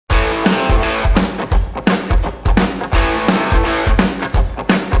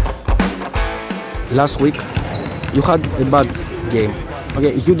last week you had a bad game.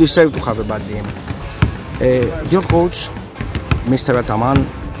 Okay, you deserve to have a bad game. Your coach, Mr. Ataman,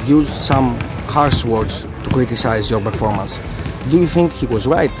 used some harsh words to criticize your performance. Do you think he was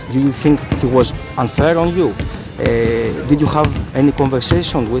right? Do you think he was unfair on you? Did you have any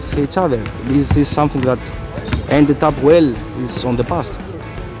conversation with each other? Is this something that ended up well, is on the past?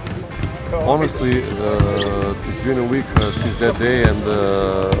 Honestly, it's been a week since that day, and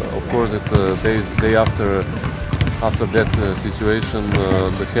of course, day after that situation,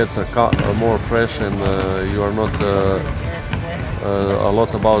 the heads are more fresh, and you are not a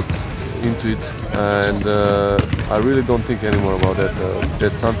lot about into it, and I really don't think anymore about that.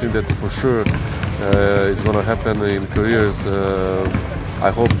 That's something that for sure is going to happen in careers.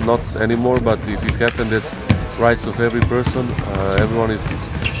 I hope not anymore, but if it happens, that's rights of every person. Everyone is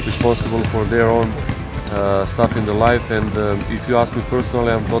responsible for their own stuff in the life, and if you ask me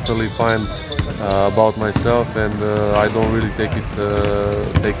personally, I'm totally fine about myself, and I don't really take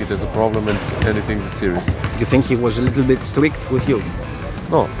it as a problem and anything serious. You think he was a little bit strict with you?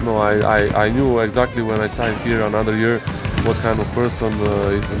 No, I knew exactly when I signed here another year what kind of person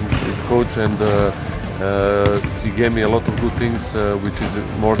is a coach, and he gave me a lot of good things, which is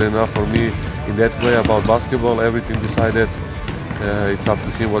more than enough for me in that way about basketball. Everything decided, it's up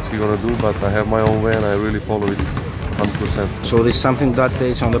to him what's he gonna do, but I have my own way and I really follow it 100%. So this is something that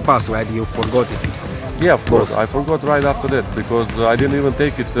is on the past, right? You forgot it? Yeah, of course. I forgot right after that, because I didn't even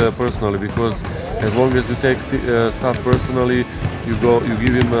take it personally, because as long as you take stuff personally, you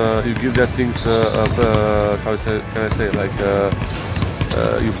give that things, how can I say, like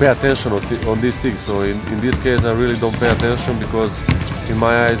you pay attention on these things. So in this case, I really don't pay attention, because in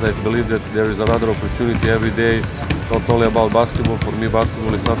my eyes, I believe that there is another opportunity every day, not only about basketball. For me,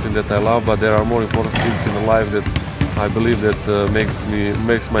 basketball is something that I love, but there are more important things in the life that I believe that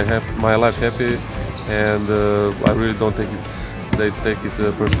makes my life happy, and I really don't take it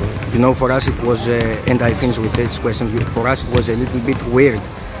personally. You know, for us it was, and I finish with this question, for us it was a little bit weird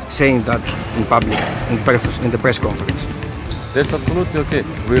saying that in public, in the press conference. That's absolutely okay,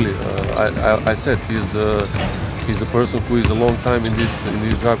 really. I said he's a person who is a long time in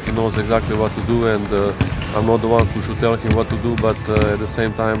this job. He knows exactly what to do, and I'm not the one who should tell him what to do, but at the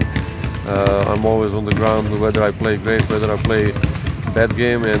same time, I'm always on the ground, whether I play great, whether I play bad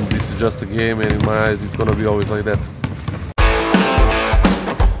game, and this is just a game, and in my eyes it's gonna be always like that.